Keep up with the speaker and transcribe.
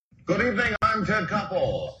Good evening, I'm Ted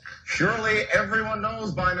Koppel. Surely everyone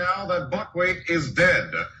knows by now that Buckwheat is dead.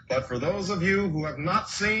 But for those of you who have not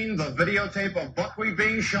seen the videotape of Buckwheat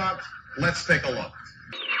being shot, let's take a look.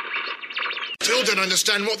 Still don't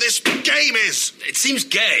understand what this game is. It seems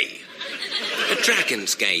gay. A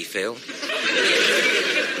dragon's gay, Phil.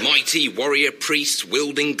 Mighty warrior priests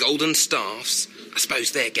wielding golden staffs. I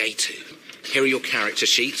suppose they're gay too. Here are your character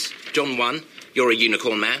sheets. John 1, you're a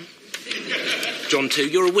unicorn man. John 2,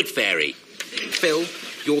 you're a wood fairy. Phil,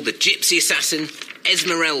 you're the gypsy assassin,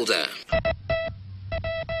 Esmeralda.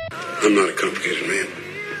 I'm not a complicated man.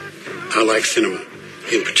 I like cinema.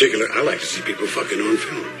 In particular, I like to see people fucking on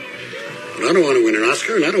film. But I don't want to win an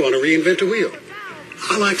Oscar, and I don't want to reinvent a wheel.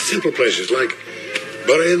 I like simple pleasures, like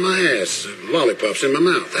butter in my ass, lollipops in my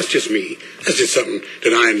mouth. That's just me. That's just something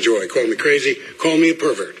that I enjoy. Call me crazy, call me a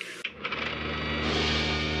pervert.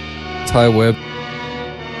 Ty Webb,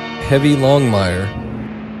 Heavy Longmire,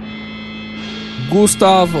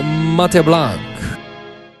 Gustav Mateblanc.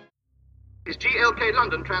 Is GLK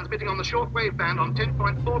London transmitting on the shortwave band on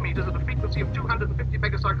 10.4 meters at a frequency of 250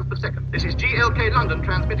 megacycles per second. This is GLK London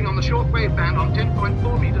transmitting on the shortwave band on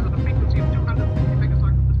 10.4 meters at a frequency of 250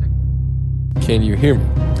 megacycles per second. Can you hear me?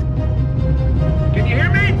 Can you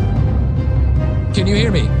hear me? Can you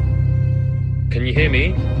hear me? Can you hear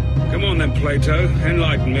me? Come on then, Plato.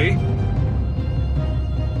 Enlighten me.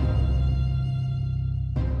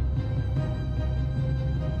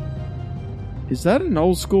 Is that an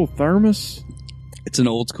old school thermos? It's an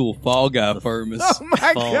old school Fall Guy thermos. Oh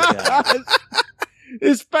my gosh.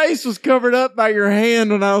 His face was covered up by your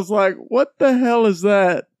hand when I was like, what the hell is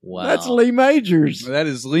that? Wow. That's Lee Majors. That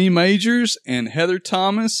is Lee Majors and Heather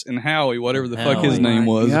Thomas and Howie, whatever the fuck his name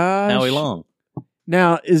was. Gosh. Howie Long.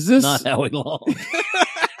 Now, is this... Not Howie Long.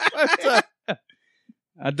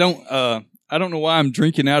 I don't know why I'm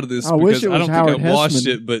drinking out of this I wish because it was I don't Howard think I washed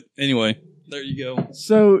Hessman. it, but anyway, there you go.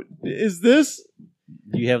 So, is this...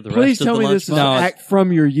 You have the Please rest tell of me the this is lunchbox? an act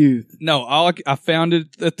from your youth. No, I found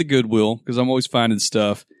it at the Goodwill because I'm always finding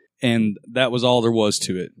stuff, and that was all there was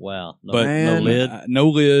to it. Wow. No, But no lid? No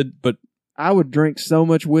lid, but I would drink so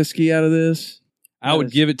much whiskey out of this. I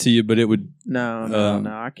would give it to you, but it would No,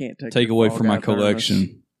 I can't take away Fall from my Guy thermos.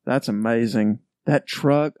 collection. That's amazing. That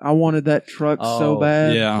truck, I wanted that truck so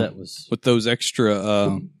bad. Yeah, That was with those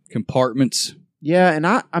extra compartments. Yeah, and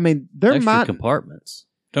I mean, there extra might... compartments.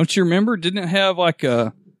 Don't you remember? Didn't he have like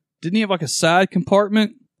a side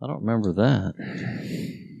compartment? I don't remember that.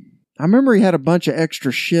 I remember he had a bunch of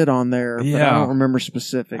extra shit on there, but I Yeah. don't remember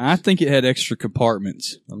specifics. I think it had extra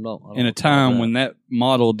compartments I don't in a time when that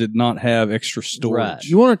model did not have extra storage. Right.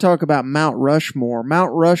 You want to talk about Mount Rushmore?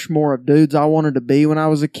 Mount Rushmore of dudes I wanted to be when I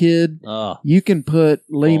was a kid. You can put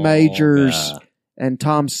Lee Majors and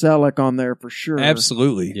Tom Selleck on there for sure.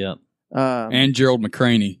 Absolutely. Yep. And Gerald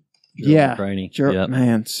McCraney. Yeah, Yep.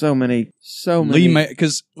 Man, so many.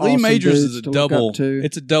 Because Lee awesome Majors is dudes a to look double. up to.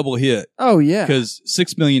 It's a double hit. Oh yeah, Because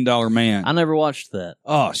 $6 Million Man. I never watched that.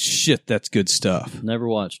 Oh shit, that's good stuff. Never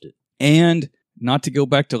watched it. And not to go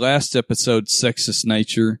back to last episode's sexist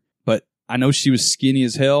nature, but I know she was skinny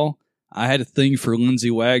as hell. I had a thing for Lindsay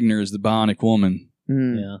Wagner as the Bionic Woman.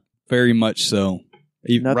 Yeah. Very much so.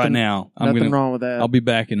 Even Nothing- right now, nothing wrong with that. I'll be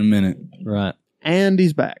back in a minute. Right. And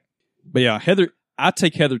he's back. But yeah, I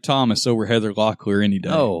take Heather Thomas over Heather Locklear any day.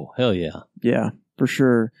 Oh, hell yeah. Yeah, for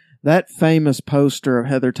sure. That famous poster of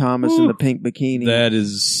Heather Thomas in the pink bikini. That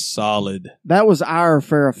is solid. That was our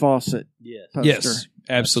Farrah Fawcett poster. Yes,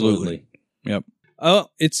 absolutely. Yep. Oh,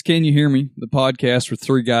 it's Can You Hear Me? The podcast where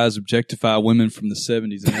three guys objectify women from the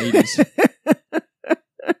 70s and 80s.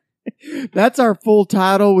 That's our full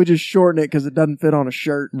title. We just shorten it because it doesn't fit on a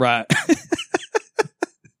shirt. Right.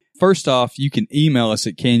 First off, you can email us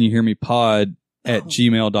at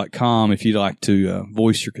canyouhearmepod@gmail.com if you'd like to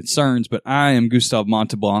voice your concerns. But I am Gustav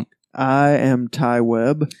Monteblanc. I am Ty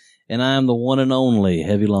Webb. And I am the one and only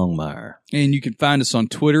Heavy Longmire. And you can find us on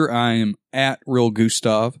Twitter. I am at Real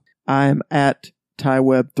Gustav. I am at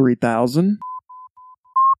TyWeb3000.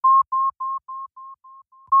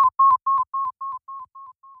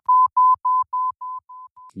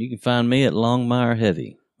 You can find me at Longmire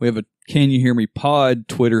Heavy. We have a Can You Hear Me Pod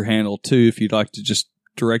Twitter handle too if you'd like to just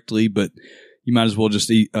directly, but you might as well just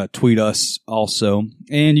tweet us also.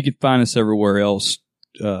 And you can find us everywhere else.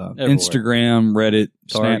 Instagram, Reddit,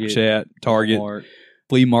 Snapchat, Target, Walmart,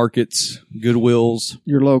 flea markets, Goodwills.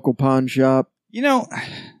 Your local pawn shop. You know,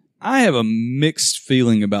 I have a mixed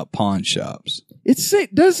feeling about pawn shops.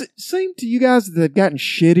 Does it seem to you guys that they've gotten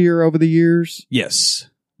shittier over the years? Yes,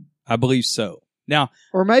 I believe so. Now,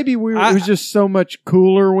 or maybe it was just so much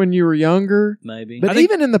cooler when you were younger. Maybe. But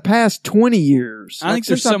even in the past 20 years, I think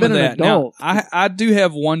there's some of that. Now, I do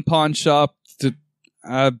have one pawn shop that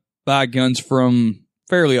I buy guns from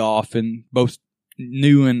fairly often, both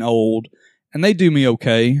new and old, and they do me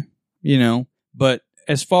okay, But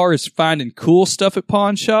as far as finding cool stuff at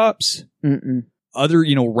pawn shops, other,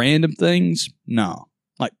 random things, no.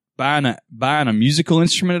 Like buying a musical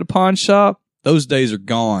instrument at a pawn shop, those days are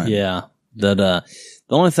gone. Yeah. The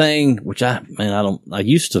only thing which I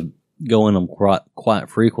used to go in them quite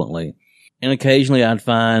frequently, and occasionally I'd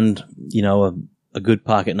find, a good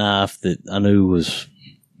pocket knife that I knew was,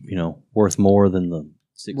 worth more than the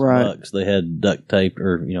 $6 they had duct taped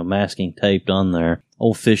or, masking taped on there.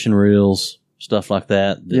 Old fishing reels, stuff like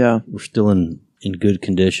that. Were still in good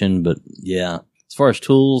condition, but yeah. As far as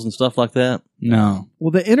tools and stuff like that, no.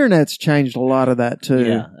 Well, the internet's changed a lot of that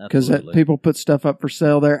too, because people put stuff up for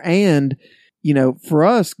sale there. And, for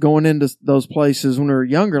us going into those places when we were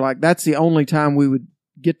younger, like that's the only time we would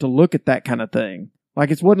get to look at that kind of thing.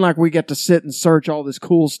 Like it wasn't like we get to sit and search all this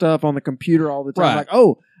cool stuff on the computer all the time. Right. Like,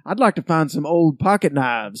 oh, I'd like to find some old pocket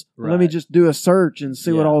knives. Right. Let me just do a search and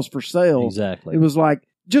see what all's for sale. Exactly. It was like,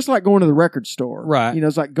 just like going to the record store. Right.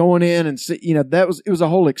 It's like going in and see, it was a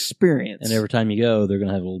whole experience. And every time you go, they're going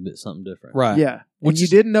to have a little bit something different. Right. Yeah. And you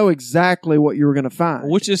didn't know exactly what you were going to find.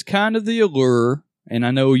 Which is kind of the allure, and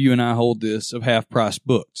I know you and I hold this, of half-price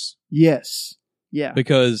books. Yes. Yeah.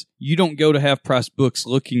 Because you don't go to half-price books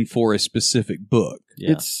looking for a specific book.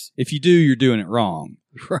 Yeah. If you do, you're doing it wrong.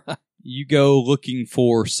 Right. You go looking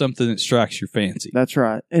for something that strikes your fancy. That's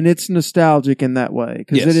right. And it's nostalgic in that way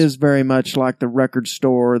because it is very much like the record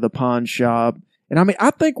store, the pawn shop. And I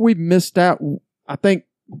think we've missed out. I think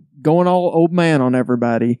going all old man on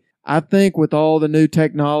everybody, I think with all the new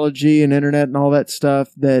technology and internet and all that stuff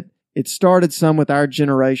that it started some with our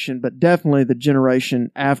generation, but definitely the generation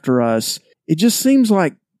after us. It just seems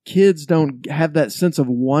like kids don't have that sense of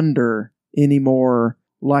wonder anymore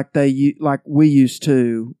like we used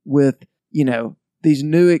to with, these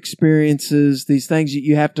new experiences, these things that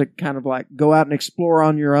you have to kind of like go out and explore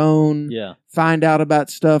on your own, find out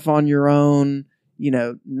about stuff on your own,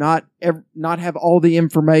 not have all the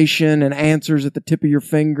information and answers at the tip of your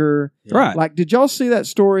finger. Right. Like, did y'all see that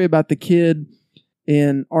story about the kid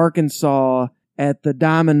in Arkansas at the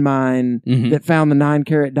diamond mine that found the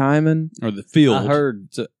 9-carat diamond? Or the field. I heard.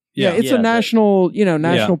 It's a national,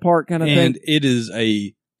 national park kind of thing. And it is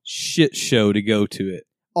a shit show to go to it.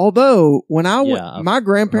 Although, when I went, my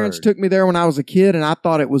grandparents took me there when I was a kid, and I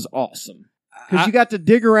thought it was awesome. Because you got to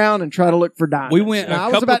dig around and try to look for diamonds. We went a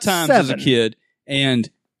couple of times as a kid, and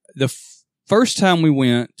the first time we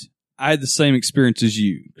went, I had the same experience as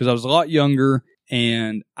you, because I was a lot younger,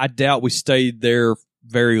 and I doubt we stayed there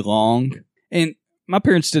very long. And my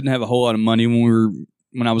parents didn't have a whole lot of money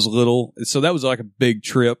when I was little, so that was like a big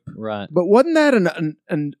trip. Right. But wasn't that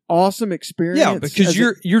an awesome experience? Yeah, because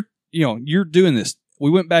you're doing this. We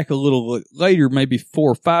went back a little later, maybe 4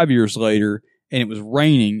 or 5 years later, and it was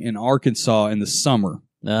raining in Arkansas in the summer.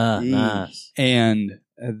 Nice. And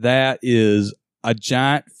that is a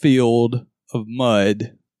giant field of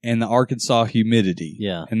mud and the Arkansas humidity.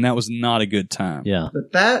 Yeah. And that was not a good time. Yeah.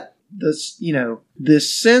 But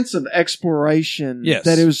this sense of exploration,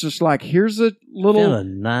 that it was just like, here's a little... Found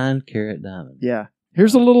a 9-carat diamond. Yeah.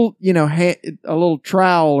 Here's a little, a little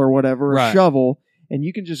trowel or whatever, a shovel, and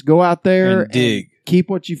you can just go out there and dig.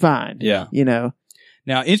 Keep what you find. Yeah.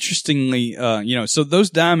 Now, interestingly, so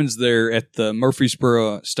those diamonds there at the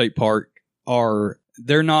Murfreesboro State Park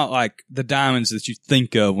they're not like the diamonds that you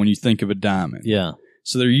think of when you think of a diamond. Yeah.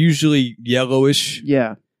 So they're usually yellowish.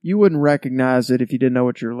 Yeah. You wouldn't recognize it if you didn't know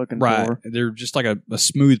what you're looking for. They're just like a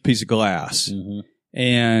smooth piece of glass. Mm-hmm.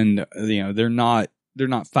 And, they're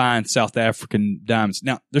not fine South African diamonds.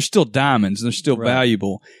 Now, they're still diamonds and they're still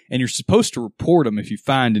valuable. And you're supposed to report them if you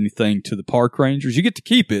find anything to the park rangers. You get to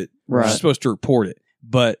keep it. Right. You're supposed to report it.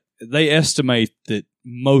 But they estimate that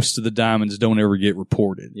most of the diamonds don't ever get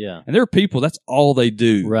reported. Yeah. And there are people, that's all they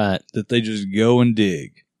do. Right. That they just go and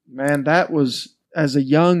dig. Man, that was, as a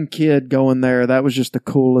young kid going there, that was just the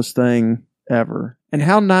coolest thing ever. And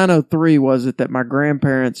how 903 was it that my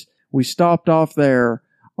grandparents, we stopped off there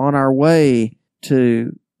on our way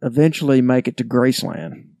to eventually make it to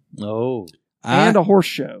Graceland. Oh. And a horse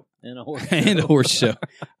show. And a horse show. And a horse show.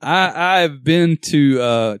 I've been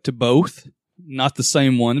to both. Not the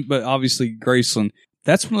same one, but obviously Graceland.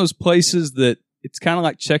 That's one of those places that it's kind of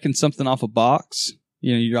like checking something off a box.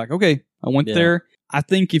 You're like, okay, I went there. I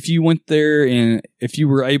think if you went there and if you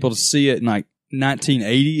were able to see it in like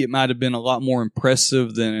 1980, it might have been a lot more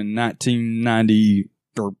impressive than in 1990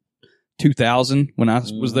 or 2000 when I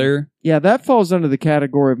was there. Yeah, that falls under the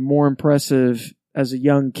category of more impressive as a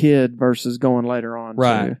young kid versus going later on.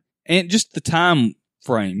 Right. Too. And just the time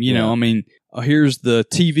frame, you know, I mean, here's the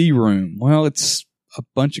TV room. Well, it's a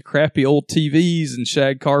bunch of crappy old TVs and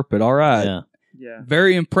shag carpet. All right. Yeah.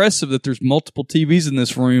 Very impressive that there's multiple TVs in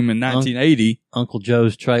this room in 1980. Uncle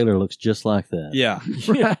Joe's trailer looks just like that. Yeah.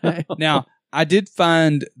 Right. Now, I did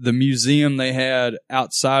find the museum they had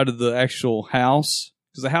outside of the actual house,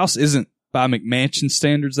 because the house isn't by McMansion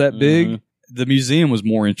standards that big. The museum was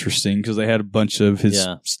more interesting because they had a bunch of his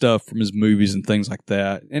stuff from his movies and things like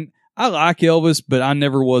that. And I like Elvis, but I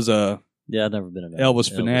never was a I've never been an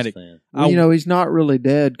Elvis fanatic. Fan. Well, you know, he's not really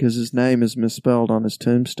dead because his name is misspelled on his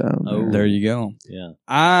tombstone. Oh, there you go. Yeah.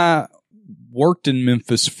 I worked in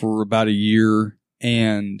Memphis for about a year,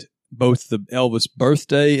 and both the Elvis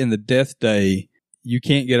birthday and the death day, you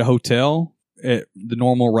can't get a hotel at the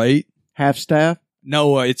normal rate. Half staff?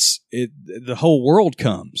 No, the whole world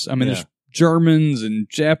comes. I mean, there's Germans and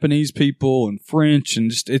Japanese people and French and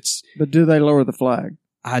just But do they lower the flag?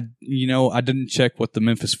 I didn't check what the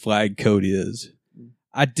Memphis flag code is.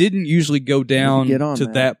 I didn't usually go down to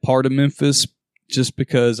that part of Memphis just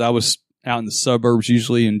because I was out in the suburbs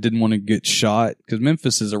usually and didn't want to get shot because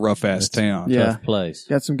Memphis is a rough ass town. Yeah. Tough place.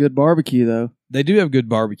 Got some good barbecue though. They do have good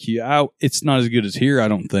barbecue. It's not as good as here, I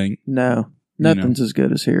don't think. No. Nothing's as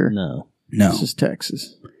good as here. No. This is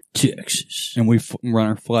Texas. And we run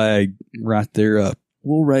our flag right there up.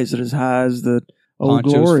 We'll raise it as high as the Old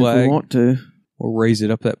Poncho's Glory flag. if we want to. We'll raise it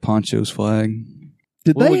up that Poncho's flag.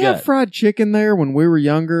 Did they have fried chicken there when we were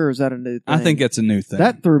younger, or is that a new thing? I think that's a new thing.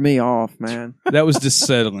 That threw me off, man. That was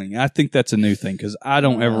dissettling. I think that's a new thing because I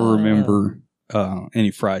don't ever remember any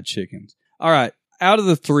fried chickens. All right. Out of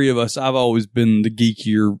the three of us, I've always been the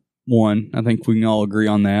geekier one. I think we can all agree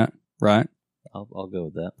on that, right? I'll go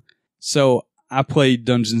with that. So I played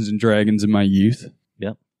Dungeons and Dragons in my youth.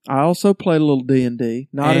 Yep. I also played a little D&D.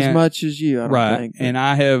 Not as much as you, I don't think. And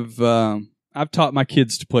I have... I've taught my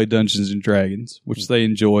kids to play Dungeons and Dragons, which they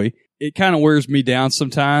enjoy. It kind of wears me down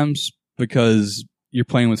sometimes because you're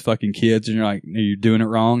playing with fucking kids and you're like, are you doing it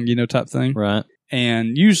wrong, type thing. Right.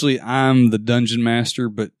 And usually I'm the dungeon master,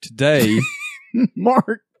 but today...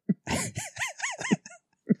 Mark.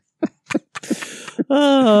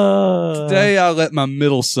 Today I let my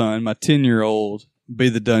middle son, my 10-year-old, be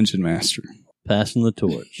the dungeon master. Passing the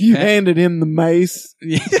torch. You handed him the mace.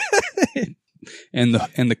 And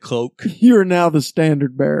the cloak. You're now the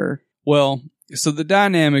standard bearer. Well, so the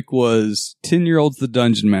dynamic was 10-year-old's the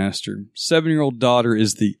dungeon master. 7-year-old daughter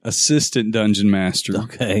is the assistant dungeon master.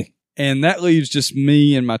 Okay. And that leaves just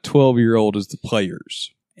me and my 12-year-old as the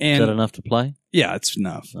players. And is that enough to play? Yeah, it's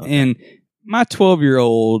enough. Okay. And my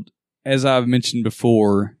 12-year-old, as I've mentioned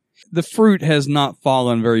before, the fruit has not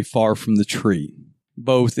fallen very far from the tree,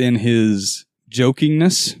 both in his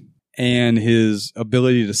jokingness and his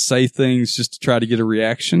ability to say things just to try to get a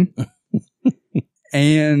reaction.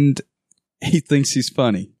 And he thinks he's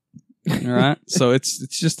funny. All right. So it's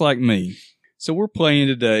just like me. So we're playing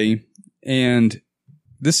today, and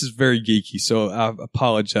this is very geeky. So I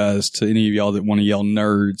apologize to any of y'all that want to yell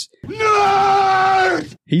nerds.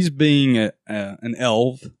 Nerd! He's being an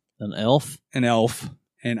elf. An elf? An elf.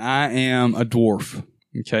 And I am a dwarf.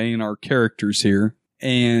 Okay. And our characters here.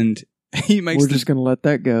 And we're just going to let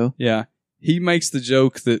that go. Yeah. He makes the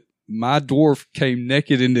joke that my dwarf came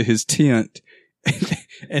naked into his tent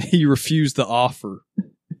and he refused the offer,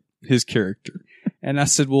 his character. And I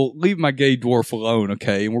said, well, leave my gay dwarf alone,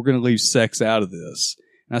 okay? And we're going to leave sex out of this.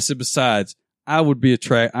 And I said, besides, I would be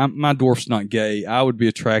my dwarf's not gay. I would be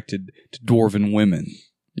attracted to dwarven women,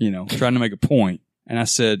 trying to make a point. And I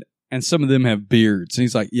said, and some of them have beards. And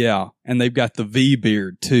he's like, yeah. And they've got the V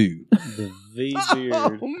beard too. The V beard.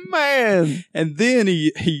 Oh, man. And then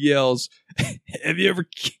he yells, have you ever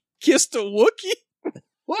kissed a Wookiee?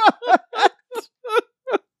 What?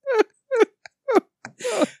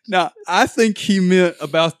 Now, I think he meant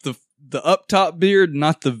about the up top beard,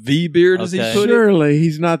 not the V beard as he put it. Surely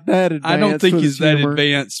he's not that advanced. I don't think he's that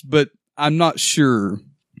advanced, but I'm not sure.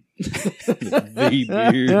 The V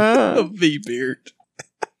beard. The V beard.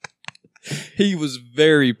 He was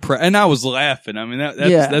very proud, and I was laughing. I mean,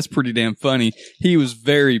 that's pretty damn funny. He was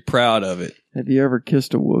very proud of it. Have you ever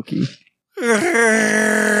kissed a Wookiee?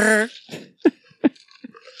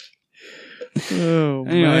 Oh,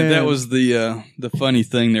 anyway, man. that was the funny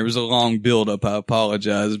thing. There was a long build up. I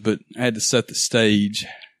apologize, but I had to set the stage.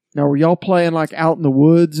 Now, were y'all playing like out in the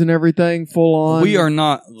woods and everything, full on? We are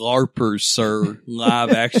not LARPers, sir.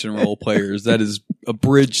 Live action role players. That is a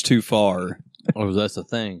bridge too far. Oh, that's a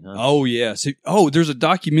thing, huh? Oh, yes. There's a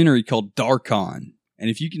documentary called Darkon, And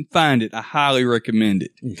if you can find it, I highly recommend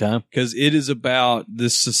it. Okay. Because it is about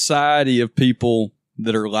this society of people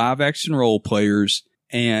that are live action role players,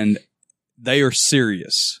 and they are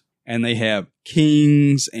serious. And they have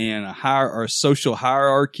kings and a social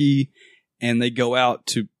hierarchy, and they go out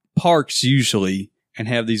to parks usually and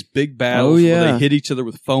have these big battles where they hit each other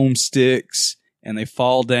with foam sticks and they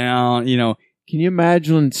fall down, you know. Can you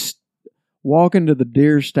imagine walking to the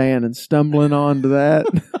deer stand and stumbling onto that?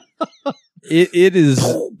 It is.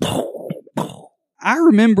 I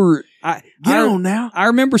remember. Get on now. I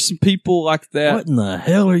remember some people like that. What in the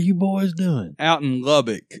hell are you boys doing? Out in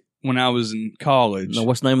Lubbock when I was in college. Now,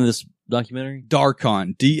 what's the name of this documentary?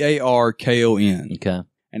 Darkon. Darkon. Okay.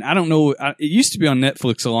 And I don't know. It used to be on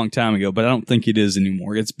Netflix a long time ago, but I don't think it is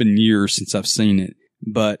anymore. It's been years since I've seen it.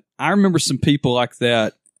 But I remember some people like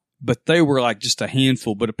that, but they were like just a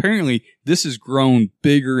handful. But apparently this has grown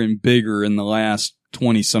bigger and bigger in the last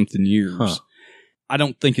 20-something years. Huh. I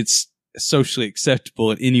don't think it's socially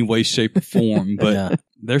acceptable in any way, shape, or form, but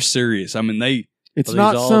they're serious. I mean, it's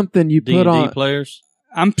not something you put on. D&D players?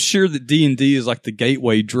 I'm sure that D&D is like the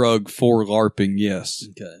gateway drug for LARPing, yes.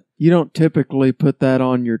 Okay. You don't typically put that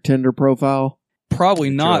on your Tinder profile? Probably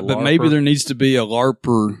not, but maybe there needs to be a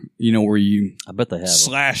LARPer, you know, where you I bet they have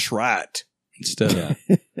slash right instead of.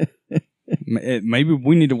 Maybe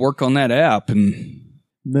we need to work on that app, and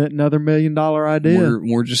another $1 million idea.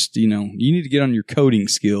 We're just, you know, you need to get on your coding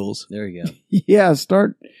skills. There you go. Yeah,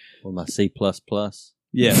 start with my C++.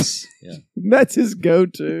 Yes. Yeah. That's his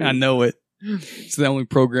go-to. I know it. It's the only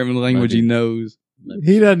programming language he knows.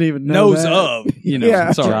 He doesn't even know knows that. Of, you know.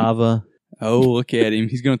 Yeah. Sorry. Java. Oh, look at him.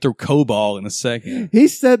 He's going to throw COBOL in a second. He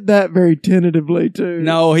said that very tentatively too.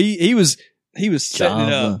 No, he was setting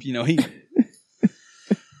it up, you know,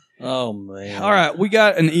 Oh man. All right, we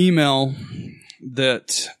got an email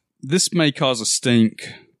that this may cause a stink,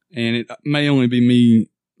 and it may only be me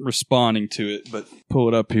responding to it, but pull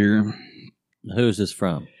it up here. Who is this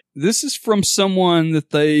from? This is from someone that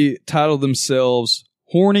they titled themselves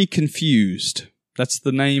Horny Confused. That's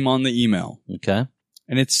the name on the email. Okay.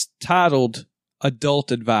 And it's titled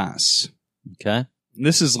Adult Advice. Okay.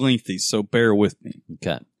 This is lengthy, so bear with me.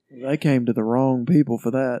 Okay. They came to the wrong people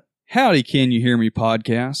for that. Howdy, Can You Hear Me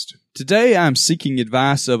podcast. Today I'm seeking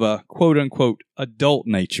advice of a quote-unquote adult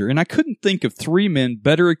nature, and I couldn't think of 3 men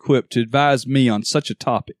better equipped to advise me on such a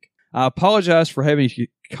topic. I apologize for having to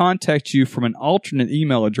contact you from an alternate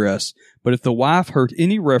email address, but if the wife heard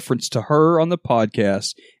any reference to her on the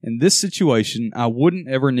podcast in this situation, I wouldn't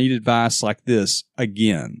ever need advice like this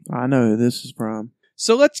again. I know who this is from.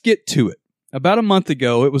 So let's get to it. About a month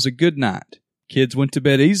ago, it was a good night. Kids went to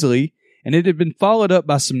bed easily, and it had been followed up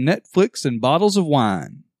by some Netflix and bottles of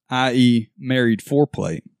wine, i.e. married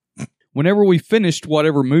foreplay. Whenever we finished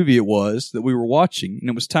whatever movie it was that we were watching and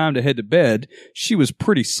it was time to head to bed, she was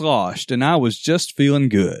pretty sloshed and I was just feeling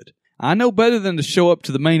good. I know better than to show up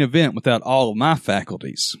to the main event without all of my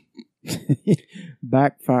faculties.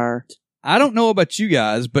 Backfire. I don't know about you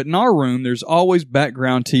guys, but in our room there's always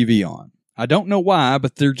background TV on. I don't know why,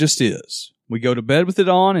 but there just is. We go to bed with it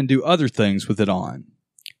on and do other things with it on.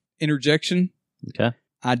 Interjection. Okay.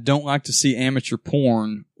 I don't like to see amateur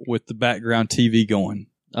porn with the background TV going.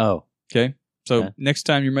 Oh. Okay. So next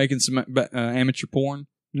time you're making some amateur porn.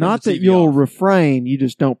 Not that you'll refrain, you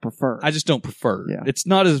just don't prefer. I just don't prefer. Yeah. It's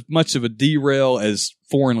not as much of a derail as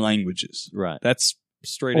foreign languages. Right. That's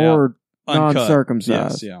straight or out uncut.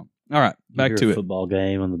 Non-circumcised. Yes, yeah. All right. Back to it. Football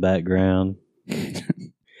game in the background.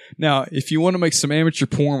 Now, if you want to make some amateur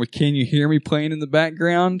porn with Can You Hear Me playing in the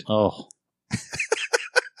background? Oh.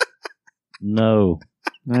 No.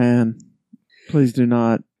 Man, please do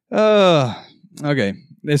not. Okay.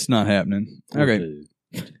 It's not happening. Okay.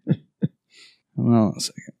 Hold on a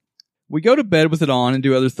second. We go to bed with it on and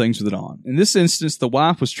do other things with it on. In this instance, the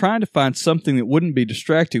wife was trying to find something that wouldn't be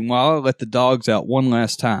distracting while I let the dogs out one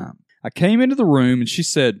last time. I came into the room and she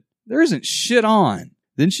said, "There isn't shit on."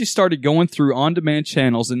 Then she started going through on-demand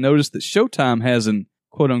channels and noticed that Showtime has an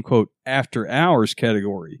quote-unquote after-hours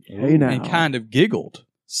category. Hey now. And kind of giggled.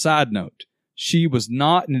 Side note, she was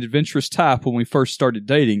not an adventurous type when we first started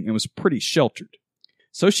dating and was pretty sheltered.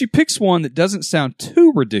 So she picks one that doesn't sound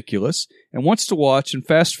too ridiculous and wants to watch and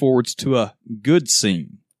fast forwards to a good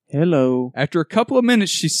scene. Hello. After a couple of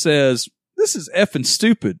minutes, she says, "This is effing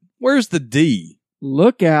stupid. Where's the D?"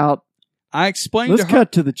 Look out. I explained Let's to her.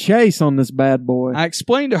 cut to the chase on this bad boy. I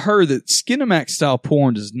explained to her that Skinamax style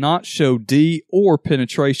porn does not show D or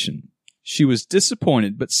penetration. She was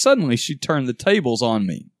disappointed, but suddenly she turned the tables on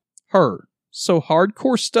me. Her. So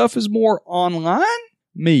hardcore stuff is more online?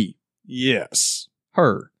 Me. Yes.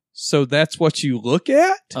 Her. So that's what you look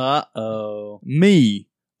at? Uh-oh. Me.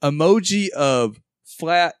 Emoji of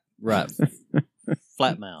Flat Right.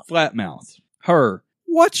 Flat mouth. Flat mouth. Her.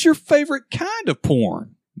 What's your favorite kind of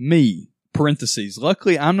porn? Me. Parentheses.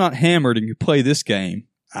 Luckily, I'm not hammered and can play this game.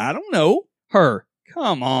 I don't know. Her.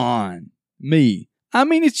 Come on. Me. I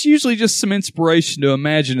mean, it's usually just some inspiration to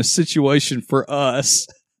imagine a situation for us.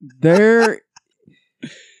 There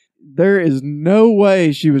is no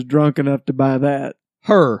way she was drunk enough to buy that.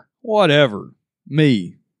 Her. Whatever.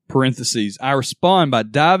 Me. Parentheses. I respond by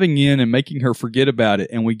diving in and making her forget about it,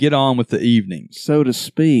 and we get on with the evening. So to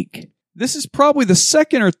speak. This is probably the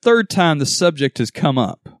second or third time the subject has come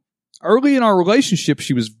up. Early in our relationship,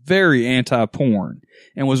 she was very anti-porn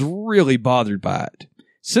and was really bothered by it.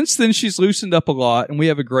 Since then, she's loosened up a lot, and we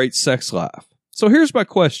have a great sex life. So here's my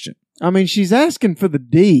question. I mean, she's asking for the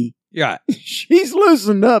D. Yeah. She's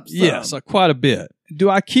loosened up some. Yes, quite a bit. Do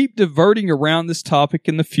I keep diverting around this topic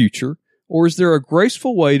in the future, or is there a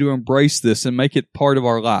graceful way to embrace this and make it part of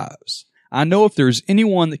our lives? I know if there's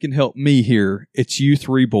anyone that can help me here, it's you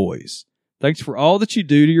three boys. Thanks for all that you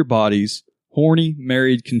do to your bodies. Horny,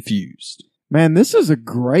 married, confused. Man, this is a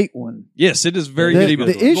great one. Yes, it is very good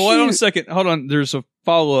email. Hold on a second. Hold on. There's a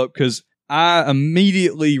follow-up because I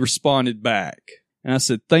immediately responded back. And I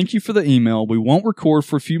said, thank you for the email. We won't record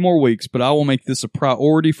for a few more weeks, but I will make this a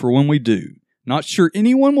priority for when we do. Not sure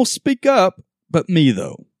anyone will speak up, but me,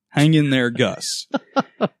 though. Hang in there, Gus.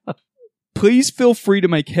 Please feel free to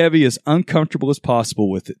make Heavy as uncomfortable as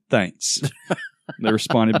possible with it. Thanks. They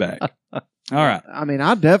responded back. All right. I mean,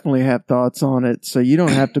 I definitely have thoughts on it, so you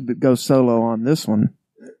don't have to go solo on this one.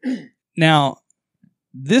 Now,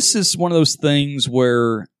 this is one of those things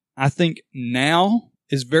where I think now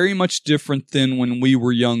is very much different than when we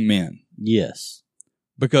were young men. Yes.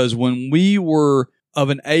 Because when we were of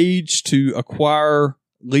an age to acquire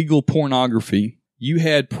legal pornography, you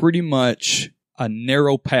had pretty much a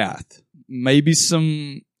narrow path. Maybe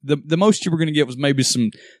some... The most you were going to get was maybe some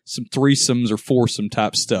threesomes or foursome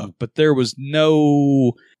type stuff, but there was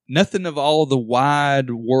nothing of all the wide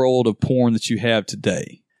world of porn that you have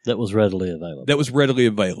today. That was readily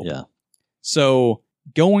available. Yeah. So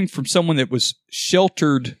going from someone that was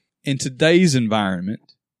sheltered in today's environment,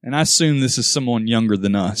 and I assume this is someone younger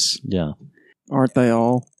than us. Yeah. Aren't they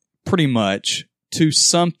all? Pretty much. To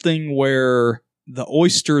something where the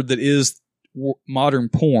oyster that is modern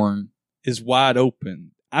porn is wide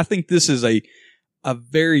open. I think this is a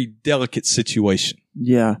very delicate situation.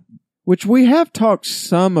 Yeah. Which we have talked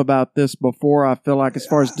some about this before, I feel like, as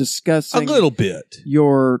far as discussing a little bit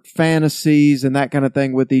your fantasies and that kind of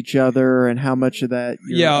thing with each other and how much of that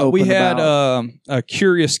you're open we had about.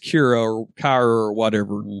 Curious Kira or Kyra or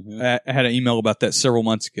whatever had an email about that several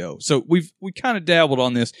months ago. So we kind of dabbled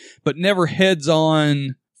on this, but never heads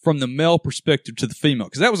on from the male perspective to the female,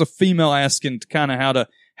 because that was a female asking kind of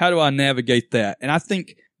how do I navigate that? And I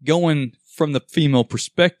think going from the female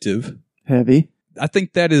perspective, Heavy, I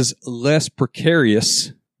think that is less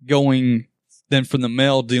precarious going than from the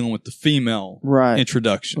male dealing with the female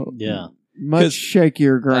introduction. Yeah. Much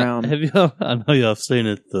shakier ground. I know y'all have seen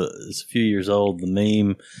it. It's a few years old. The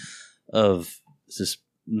meme of this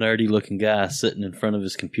nerdy looking guy sitting in front of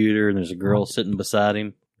his computer, and there's a girl sitting beside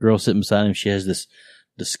him. She has this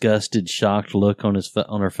disgusted, shocked look on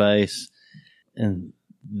her face, and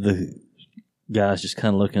the guy's just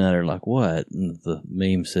kind of looking at her like, what? And the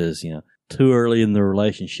meme says, too early in the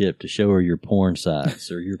relationship to show her your porn sites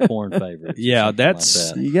or your porn favorites. Yeah,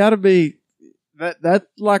 that's... Like that. You got to be... That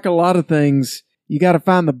like a lot of things, you got to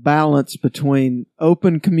find the balance between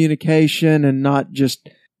open communication and not just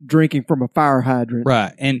drinking from a fire hydrant.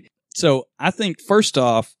 Right. And so I think, first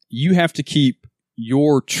off, you have to keep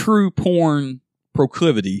your true porn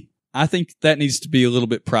proclivity. I think that needs to be a little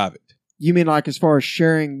bit private. You mean like as far as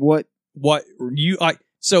sharing what you like?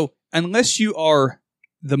 So unless you are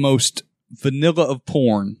the most vanilla of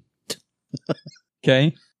porn,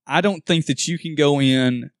 okay, I don't think that you can go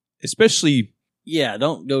in, especially. Yeah,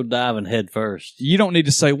 don't go diving head first. You don't need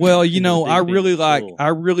to say, well, I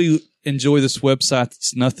really enjoy this website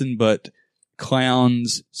that's nothing but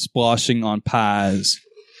clowns splashing on pies,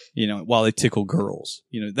 while they tickle girls.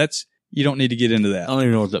 You don't need to get into that. I don't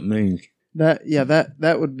even know what that means. That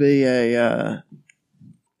would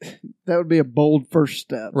be a bold first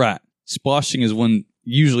step. Right. Splashing is when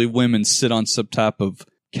usually women sit on some type of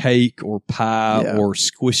cake or pie or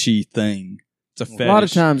squishy thing. It's a fetish. A lot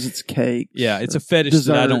of times it's cake. Yeah, it's a fetish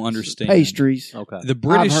that I don't understand. Pastries. Okay. The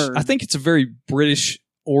British, I think it's a very British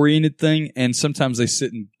oriented thing, and sometimes they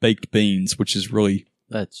sit in baked beans, which is really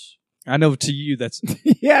I know to you that's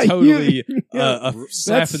totally a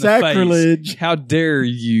slap in the sacrilege. Face. How dare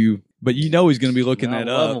you? But he's going to be looking that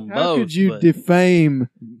up. How could you defame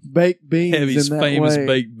baked beans Heavy's in that famous way?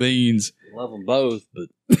 baked beans. Love them both, but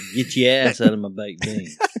get your ass out of my baked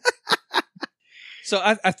beans. So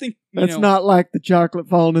I think that's not like the chocolate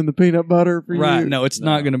falling in the peanut butter for you. Right. No, it's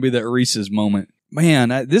not going to be that Reese's moment.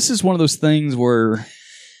 Man, this is one of those things where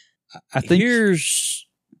I think... Here's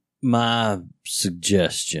my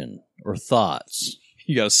suggestion or thoughts.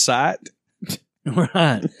 You got a site?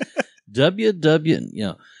 Right.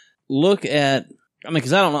 Look at,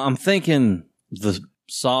 because I don't know, I'm thinking the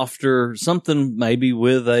softer, something maybe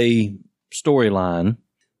with a storyline,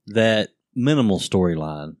 that minimal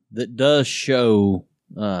storyline that does show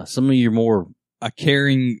some of your more... A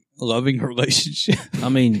caring, loving relationship. I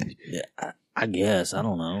mean, I guess, I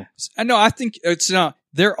don't know. I think it's not.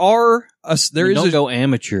 There are, don't go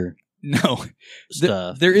amateur. No.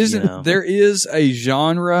 Stuff. There isn't, there is a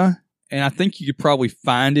genre, and I think you could probably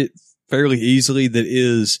find it fairly easily, that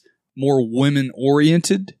is more women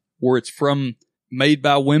oriented, where it's made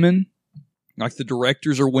by women. Like the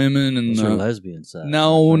directors are women and the lesbian side.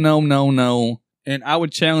 No. And I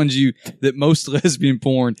would challenge you that most lesbian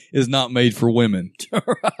porn is not made for women.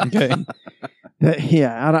 Okay.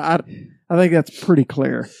 Yeah, I think that's pretty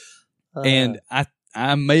clear. And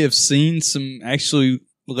I may have seen some actually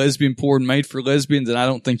lesbian porn made for lesbians, and I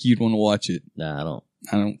don't think you'd want to watch it. No,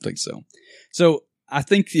 I don't think so. So I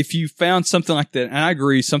think if you found something like that, and I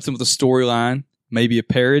agree, something with a storyline, maybe a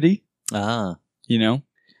parody. You know?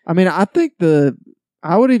 I mean, I think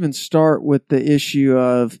I would even start with the issue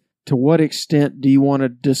of, to what extent do you want to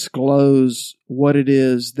disclose what it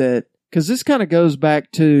is that, because this kind of goes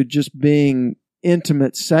back to just being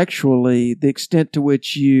intimate sexually, the extent to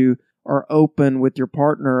which you are open with your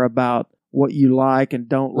partner about what you like and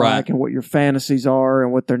don't like, and what your fantasies are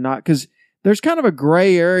and what they're not. Because there's kind of a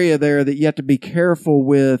gray area there that you have to be careful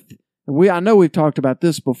with. I know we've talked about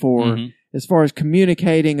this before, as far as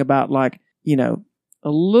communicating about, like, a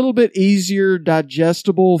little bit easier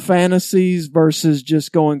digestible fantasies versus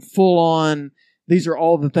just going full on, these are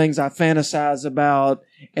all the things I fantasize about.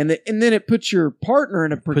 And then it puts your partner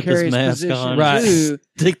in a precarious position too.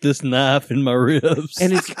 Stick this knife in my ribs.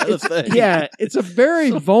 And it's a very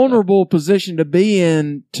vulnerable position to be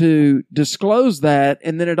in, to disclose that.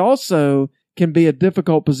 And then it also can be a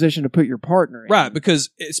difficult position to put your partner in. Right. Because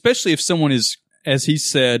especially if someone is, as he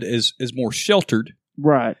said, is more sheltered.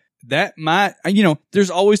 Right. That might,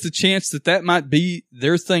 there's always the chance that might be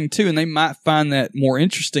their thing too, and they might find that more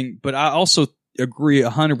interesting. But I also agree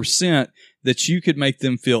 100% that you could make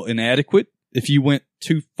them feel inadequate if you went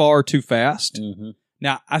too far too fast. Mm-hmm.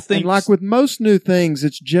 Now, I think, and like with most new things,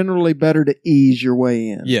 it's generally better to ease your way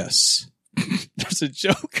in. Yes. There's a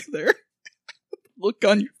joke there. Look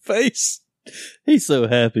on your face. He's so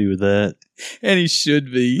happy with that. And he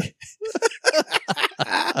should be.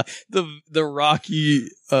 The Rocky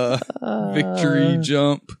victory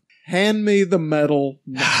jump. Hand me the medal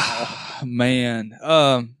now. Man.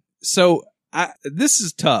 So this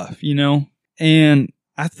is tough, and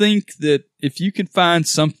I think that if you can find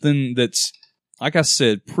something that's, like I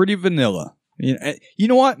said, pretty vanilla, you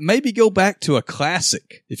know what? Maybe go back to a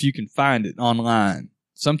classic if you can find it online.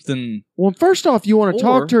 Something. Well, first off, you want to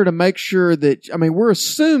talk to her to make sure that, we're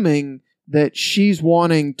assuming that she's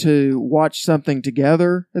wanting to watch something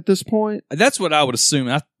together at this point. That's what I would assume.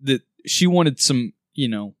 That she wanted some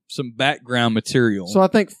background material. So I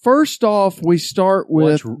think first off, we start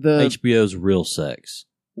with the HBO's Real Sex.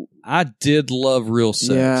 I did love Real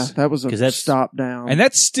Sex. Yeah, that was a stop down. And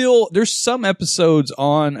that's still, there's some episodes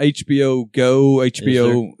on HBO Go,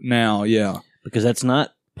 HBO Now. Yeah. Because that's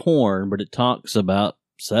not porn, but it talks about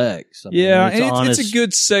sex. It's a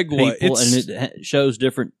good segue. And it shows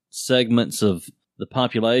different segments of the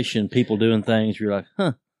population, people doing things. You're like,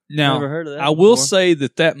 huh. Now, never heard of that I will say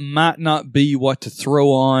that might not be what to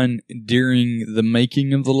throw on during the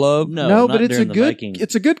making of the love. No, but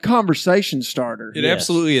it's a good conversation starter. It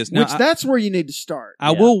absolutely is. Now, that's where you need to start.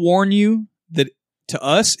 I will warn you that to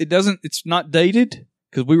us, it's not dated,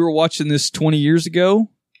 because we were watching this 20 years ago.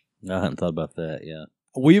 No, I hadn't thought about that. Yeah.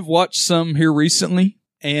 We've watched some here recently,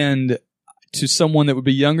 and to someone that would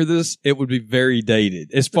be younger than this, it would be very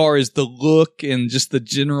dated as far as the look and just the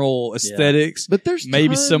general aesthetics. But there's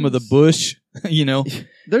maybe some of the bush,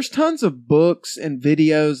 There's tons of books and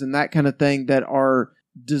videos and that kind of thing that are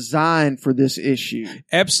designed for this issue.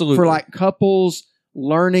 Absolutely. For like couples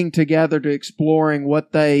learning together, to exploring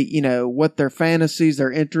what they, what their fantasies,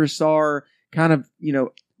 their interests are, kind of,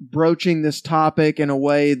 broaching this topic in a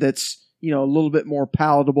way that's, a little bit more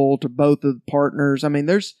palatable to both of the partners.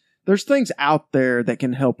 There's things out there that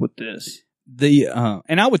can help with this.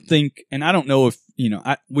 And I would think, and I don't know if,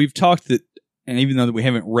 we've talked that, and even though we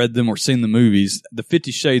haven't read them or seen the movies, the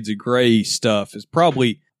 50 Shades of Grey stuff has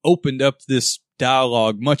probably opened up this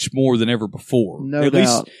dialogue much more than ever before. No At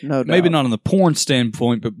doubt. least, No maybe doubt. not on the porn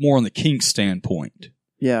standpoint, but more on the kink standpoint.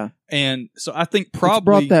 Yeah. And so I think It's probably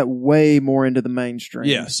brought that way more into the mainstream.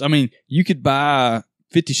 yes. I mean, you could buy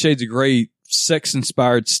 50 Shades of Grey sex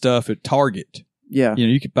inspired stuff at Target. Yeah.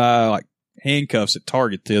 You could buy like handcuffs at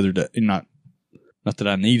Target the other day. Not that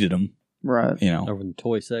I needed them. Right. Over in the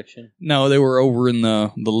toy section. No, they were over in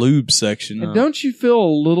the lube section. And don't you feel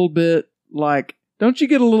a little bit like, don't you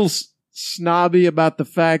get a little snobby about the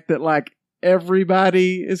fact that like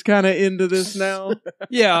everybody is kind of into this now?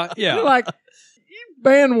 Yeah. You're like, you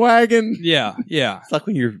bandwagon. Yeah. It's like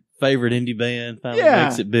when your favorite indie band finally Yeah.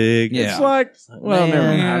 makes it big. Yeah. It's like, well,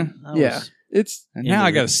 never mind. I Yeah. was It's And now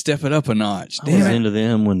I got to step it up a notch. I was Damn it. into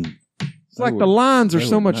them when it's like the lines are they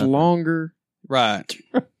so were much nothing. longer. Right.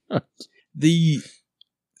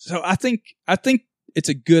 So I think it's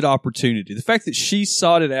a good opportunity. The fact that she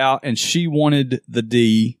sought it out and she wanted the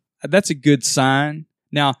D, that's a good sign.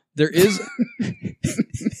 Now there is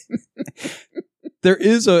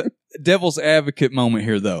a devil's advocate moment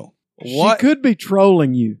here though. She could be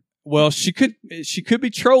trolling you. Well, she could be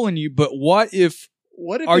trolling you, but what if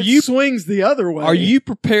it swings the other way? Are you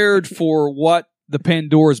prepared for what the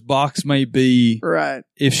Pandora's box may be? Right.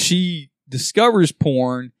 If she discovers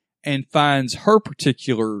porn and finds her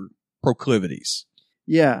particular proclivities.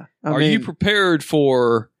 Yeah. I mean, you prepared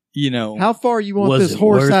for, how far you want Was this it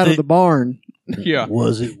horse worth out of it? the barn? Yeah.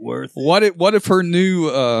 Was it worth it? What if her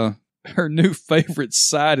new favorite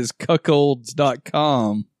site is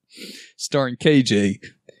cuckolds.com starring KJ?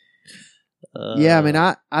 Yeah, I mean,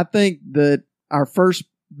 I think that our first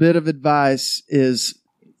bit of advice is,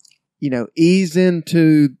 ease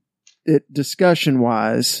into it discussion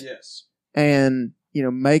wise. Yes. And,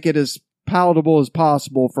 make it as palatable as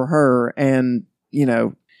possible for her and,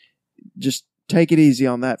 just take it easy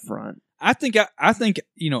on that front. I think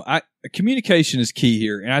communication is key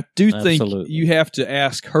here. And I do think Absolutely. you have to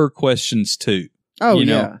ask her questions too. Oh,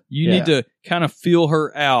 You need to kind of feel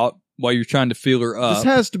her out while you're trying to feel her up. This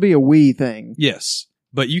has to be a we thing. Yes.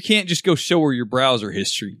 But you can't just go show her your browser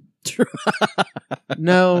history.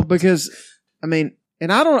 No, because, I mean,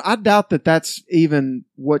 and I doubt that that's even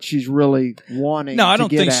what she's really wanting. No, I don't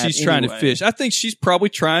to get think at she's trying to anyway. fish. I think she's probably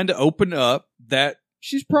trying to open up that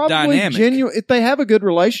She's probably dynamic. genuine. If they have a good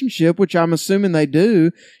relationship, which I'm assuming they do,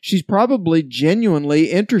 she's probably genuinely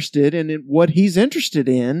interested in what he's interested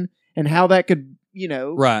in and how that could,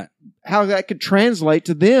 right. how that could translate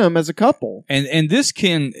to them as a couple. And this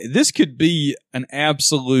could be an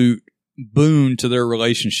absolute boon to their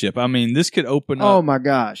relationship. I mean, this could open up, Oh my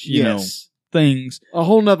gosh. you know, Yes. things. A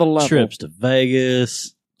whole nother level. Trips to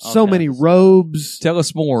Vegas. So many robes. Tell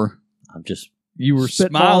us more. I'm just You were Spitballing.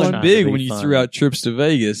 smiling Trying big to be when you funny. threw out trips to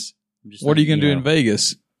Vegas. What are you going to do in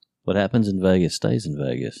Vegas? What happens in Vegas stays in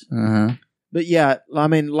Vegas. Uh-huh. But yeah, I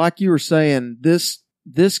mean, like you were saying, this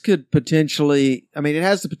could potentially, I mean, it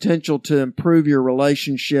has the potential to improve your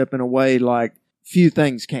relationship in a way like few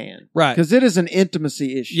things can. Right. Because it is an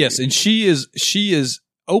intimacy issue. Yes, and she is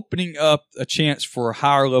opening up a chance for a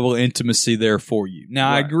higher level of intimacy there for you. Now,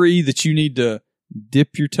 I Right. agree that you need to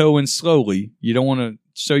dip your toe in slowly. You don't want to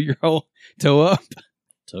show your whole toe up.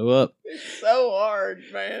 Toe up. It's so hard,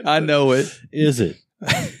 man. I know it. Is it?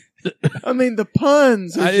 I mean, the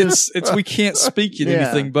puns. Are just, It's we can't speak in Yeah,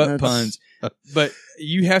 anything but that's- puns. But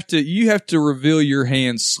you have to reveal your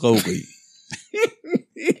hands slowly.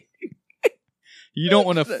 You don't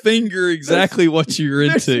want to finger exactly what you're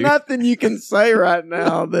There's into. nothing you can say right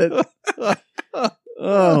now that.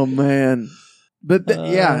 Oh man, but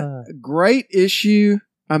yeah, great issue.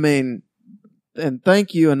 I mean, and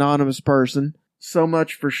thank you, anonymous person, so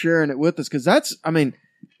much for sharing it with us because that's. I mean,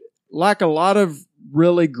 like a lot of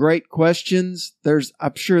really great questions.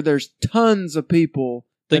 I'm sure there's tons of people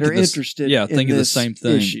that are interested. Yeah, in think of the this same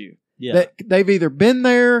thing. issue. Yeah. That they've either been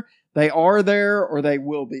there, they are there, or they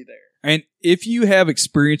will be there. And if you have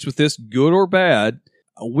experience with this, good or bad,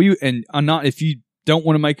 if you don't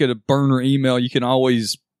want to make it a burner email, you can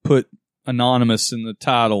always put anonymous in the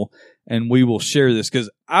title and we will share this because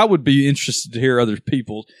I would be interested to hear other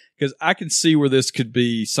people because I can see where this could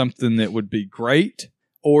be something that would be great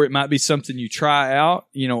or it might be something you try out.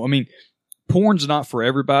 I mean, porn's not for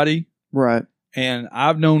everybody. Right. And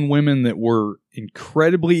I've known women that were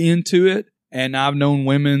incredibly into it. And I've known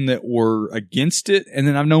women that were against it. And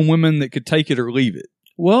then I've known women that could take it or leave it.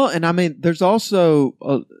 Well, and I mean, there's also,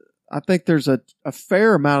 I think there's a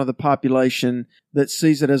fair amount of the population that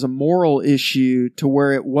sees it as a moral issue to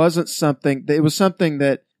where it was something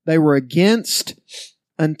that they were against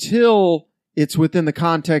until it's within the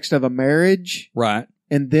context of a marriage. Right.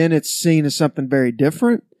 And then it's seen as something very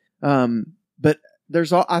different. But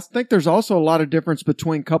I think there's also a lot of difference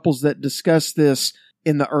between couples that discuss this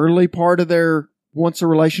in the early part of once a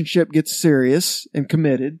relationship gets serious and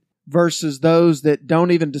committed, versus those that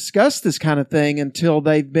don't even discuss this kind of thing until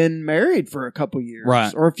they've been married for a couple years,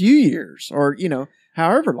 right, or a few years, or,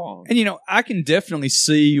 however long. And, I can definitely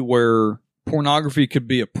see where pornography could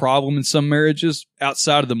be a problem in some marriages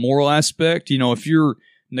outside of the moral aspect. If you're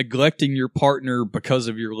neglecting your partner because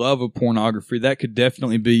of your love of pornography, that could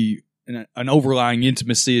definitely be an overlying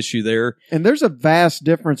intimacy issue there. And there's a vast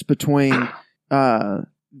difference between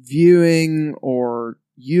viewing or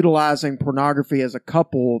utilizing pornography as a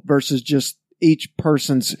couple versus just each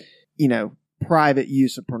person's, private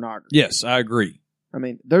use of pornography. Yes, I agree. I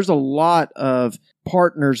mean, there's a lot of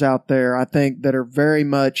partners out there, I think, that are very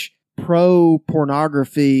much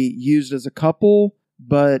pro-pornography used as a couple,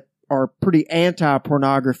 but are pretty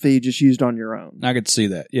anti-pornography just used on your own. I could see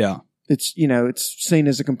that, yeah. It's, it's seen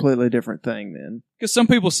as a completely different thing then. Because some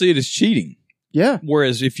people see it as cheating. Yeah.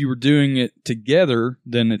 Whereas if you were doing it together,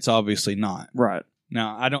 then it's obviously not. Right.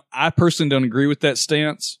 Now, I personally don't agree with that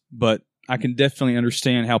stance, but I can definitely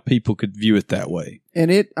understand how people could view it that way. And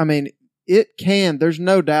it can, there's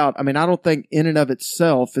no doubt. I don't think in and of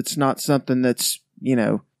itself, it's not something that's,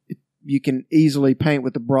 you can easily paint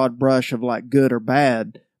with a broad brush of like good or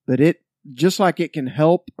bad, but it, just like it can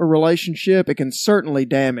help a relationship, it can certainly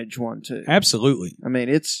damage one too. Absolutely.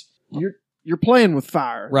 You're playing with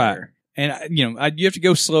fire. Right. There. And, you have to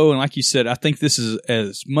go slow. And like you said, I think this is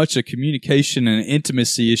as much a communication and an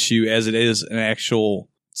intimacy issue as it is an actual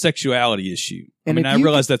sexuality issue. I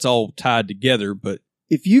realize that's all tied together, but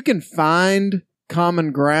if you can find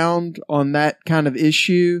common ground on that kind of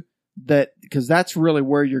issue, because that's really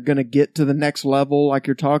where you're going to get to the next level, like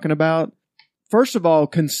you're talking about. First of all,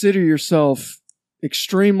 consider yourself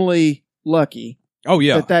extremely lucky. Oh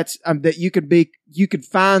yeah, that you could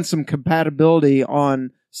find some compatibility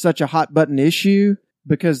on such a hot button issue,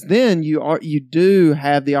 because then you do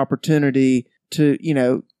have the opportunity to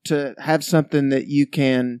to have something that you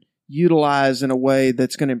can utilize in a way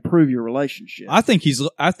that's going to improve your relationship. I think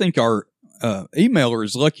our emailer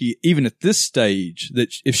is lucky even at this stage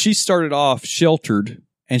that if she started off sheltered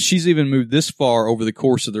and she's even moved this far over the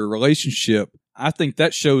course of their relationship, I think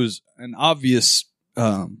that shows an obvious,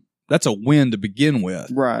 that's a win to begin with.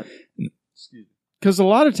 Right. Because a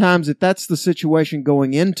lot of times if that's the situation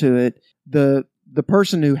going into it, the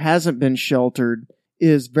person who hasn't been sheltered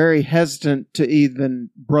is very hesitant to even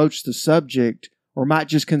broach the subject, or might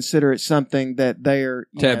just consider it something that they're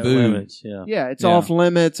taboo. Limits, it's off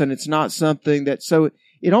limits, and it's not something that, so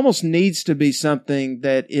it almost needs to be something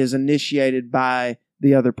that is initiated by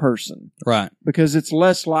the other person. Right. Because it's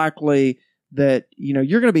less likely that,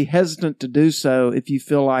 you're going to be hesitant to do so if you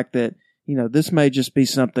feel like that, this may just be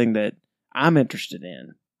something that I'm interested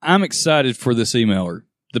in. I'm excited for this emailer.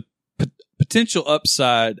 The potential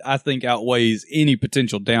upside, I think, outweighs any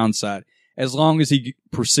potential downside, as long as he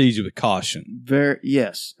proceeds with caution.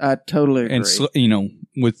 Yes, I totally agree. And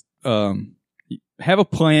with have a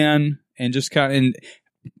plan and just kind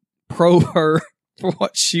of pro her for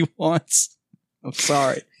what she wants. I'm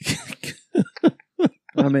sorry.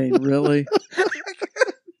 Really?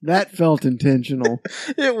 That felt intentional.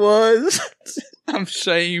 It was. I'm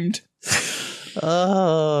shamed.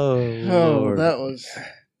 Oh, that was.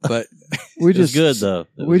 But we just good though.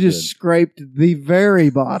 We just scraped the very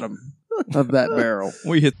bottom of that barrel.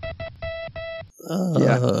 We hit.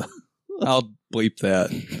 Yeah, I'll bleep that.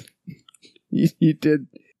 You did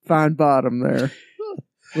fine bottom there.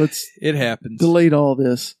 It happens. Delete all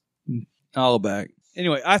this. All back.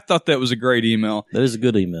 Anyway, I thought that was a great email. That is a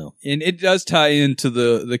good email, and it does tie into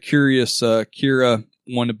the curious Kira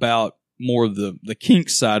one about more of the kink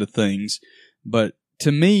side of things. But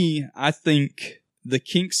to me, I think the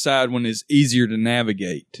kink side one is easier to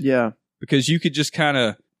navigate. Yeah, because you could just kind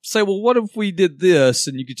of say, well, what if we did this?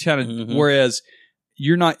 And you could kind of, whereas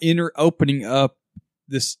you're not opening up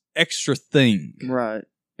this extra thing. Right.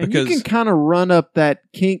 And you can kind of run up that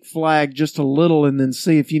kink flag just a little and then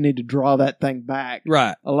see if you need to draw that thing back.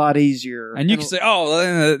 Right. A lot easier. And you can say,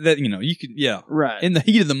 you can, yeah. Right. In the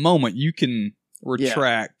heat of the moment, you can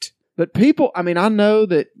retract. Yeah. But people, I know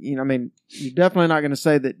that, you're definitely not going to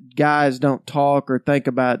say that guys don't talk or think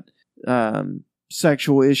about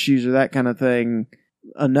sexual issues or that kind of thing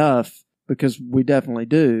enough, because we definitely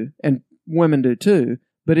do. And women do too.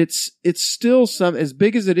 But it's still as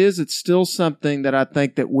big as it is, it's still something that I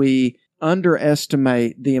think that we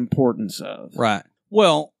underestimate the importance of. Right.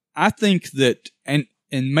 Well, I think that, and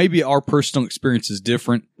maybe our personal experience is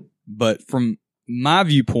different, but from my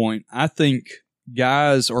viewpoint, I think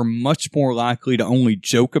guys are much more likely to only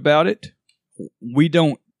joke about it. We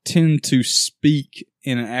don't tend to speak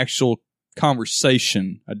in an actual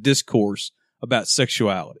conversation, a discourse about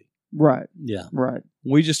sexuality. Right. Yeah. Right.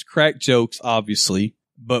 We just crack jokes, obviously,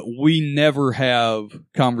 but we never have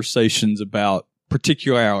conversations about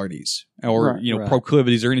particularities or,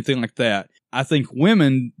 proclivities or anything like that. I think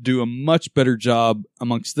women do a much better job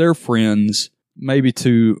amongst their friends, maybe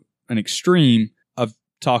to an extreme, of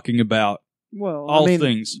talking about all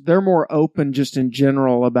things. They're more open just in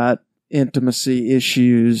general about intimacy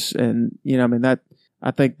issues. And,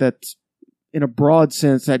 I think that's, in a broad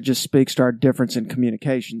sense, that just speaks to our difference in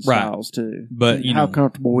communication styles, too. But, how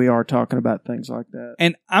comfortable we are talking about things like that.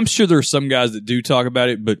 And I'm sure there are some guys that do talk about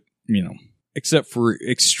it, but, except for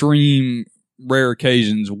extreme rare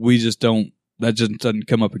occasions, we just don't. That just doesn't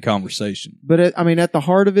come up in conversation. But at the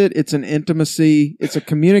heart of it, it's it's a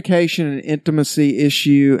communication and intimacy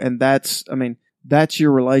issue, and that's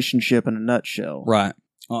your relationship in a nutshell. Right.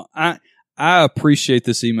 I appreciate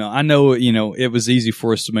this email. I know, it was easy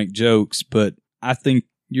for us to make jokes, but I think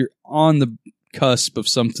you're on the cusp of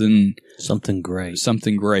something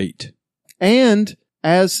great. And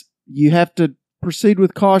as you have to proceed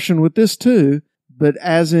with caution with this too, but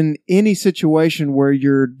as in any situation where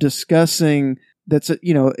you're discussing that's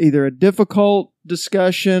either a difficult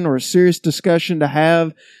discussion or a serious discussion to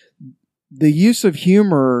have, the use of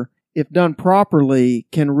humor, if done properly,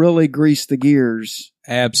 can really grease the gears.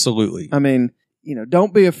 Absolutely.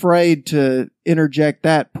 Don't be afraid to interject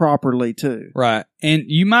that properly too. Right. And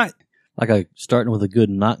you might starting with a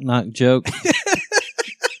good knock-knock joke.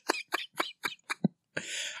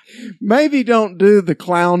 Maybe don't do the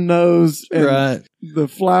clown nose and the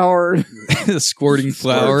flower. The squirting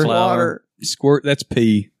flower. Squirt, that's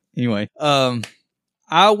pee. Anyway,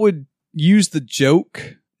 I would use the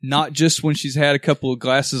joke, not just when she's had a couple of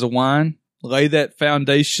glasses of wine. Lay that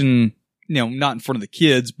foundation, not in front of the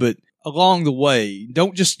kids, but along the way.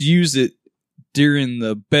 Don't just use it during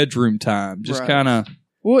the bedroom time. Just kind of.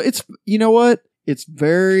 Well, you know what? It's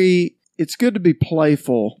good to be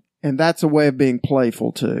playful. And that's a way of being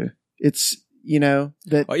playful too. It's,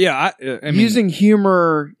 using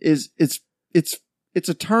humor it's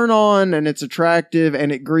a turn on and it's attractive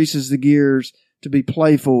and it greases the gears to be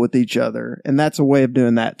playful with each other. And that's a way of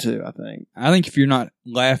doing that too, I think. I think if you're not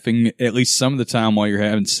laughing at least some of the time while you're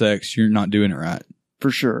having sex, you're not doing it right.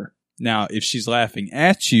 For sure. Now, if she's laughing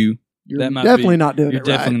at you, you're definitely not doing it right.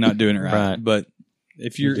 You're definitely not doing it right. But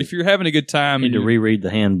if you're having a good time, you need to reread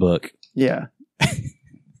the handbook. Yeah.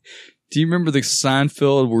 Do you remember the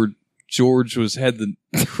Seinfeld where George had the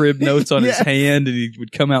crib notes on his hand and he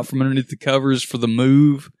would come out from underneath the covers for the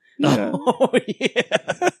move? Yeah. Oh,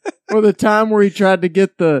 yeah. Or the time where he tried to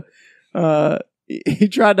get he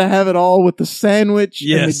tried to have it all with the sandwich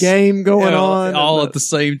and the game going on. All at the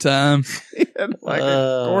same time. Like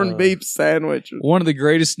a corned beef sandwich. One of the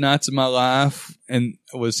greatest nights of my life and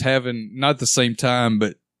was having, not at the same time,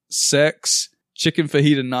 but sex, chicken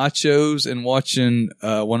fajita nachos, and watching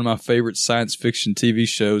one of my favorite science fiction TV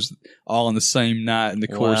shows all on the same night in the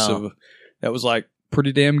course of that was like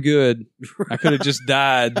pretty damn good. I could have just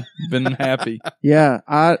died, been happy. Yeah,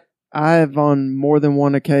 I have on more than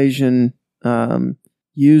one occasion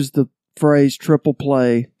used the phrase triple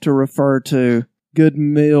play to refer to good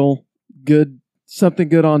meal, something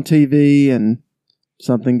good on TV and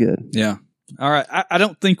something good. Yeah. All right. I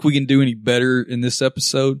don't think we can do any better in this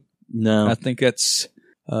episode. No. I think that's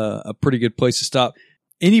a pretty good place to stop.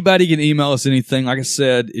 Anybody can email us anything. Like I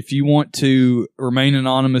said, if you want to remain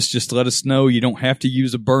anonymous, just let us know. You don't have to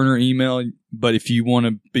use a burner email, but if you want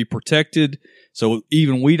to be protected, so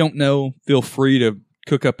even we don't know, feel free to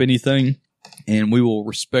cook up anything, and we will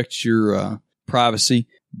respect your privacy.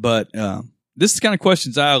 But this is the kind of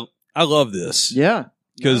questions I love this. Yeah.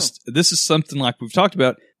 Because this is something like we've talked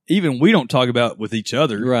about, even we don't talk about with each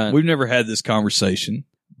other. Right. We've never had this conversation.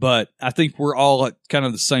 But I think we're all at kind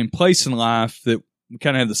of the same place in life that we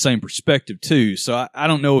kind of have the same perspective too. So I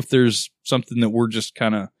don't know if there's something that we're just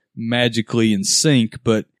kind of magically in sync,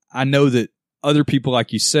 but I know that other people,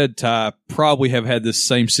 like you said, Ty, probably have had this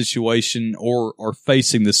same situation or are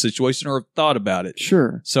facing this situation or have thought about it.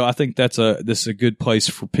 Sure. So I think this is a good place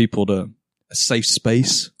for people a safe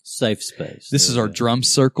space. Safe space. This is our drum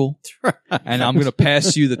circle. And I'm going to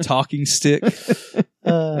pass you the talking stick.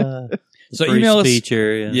 So email us.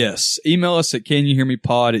 Yes. Email us at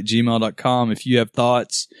canyouhearmepod@gmail.com if you have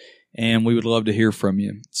thoughts, and we would love to hear from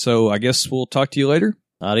you. So I guess we'll talk to you later.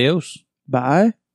 Adios. Bye.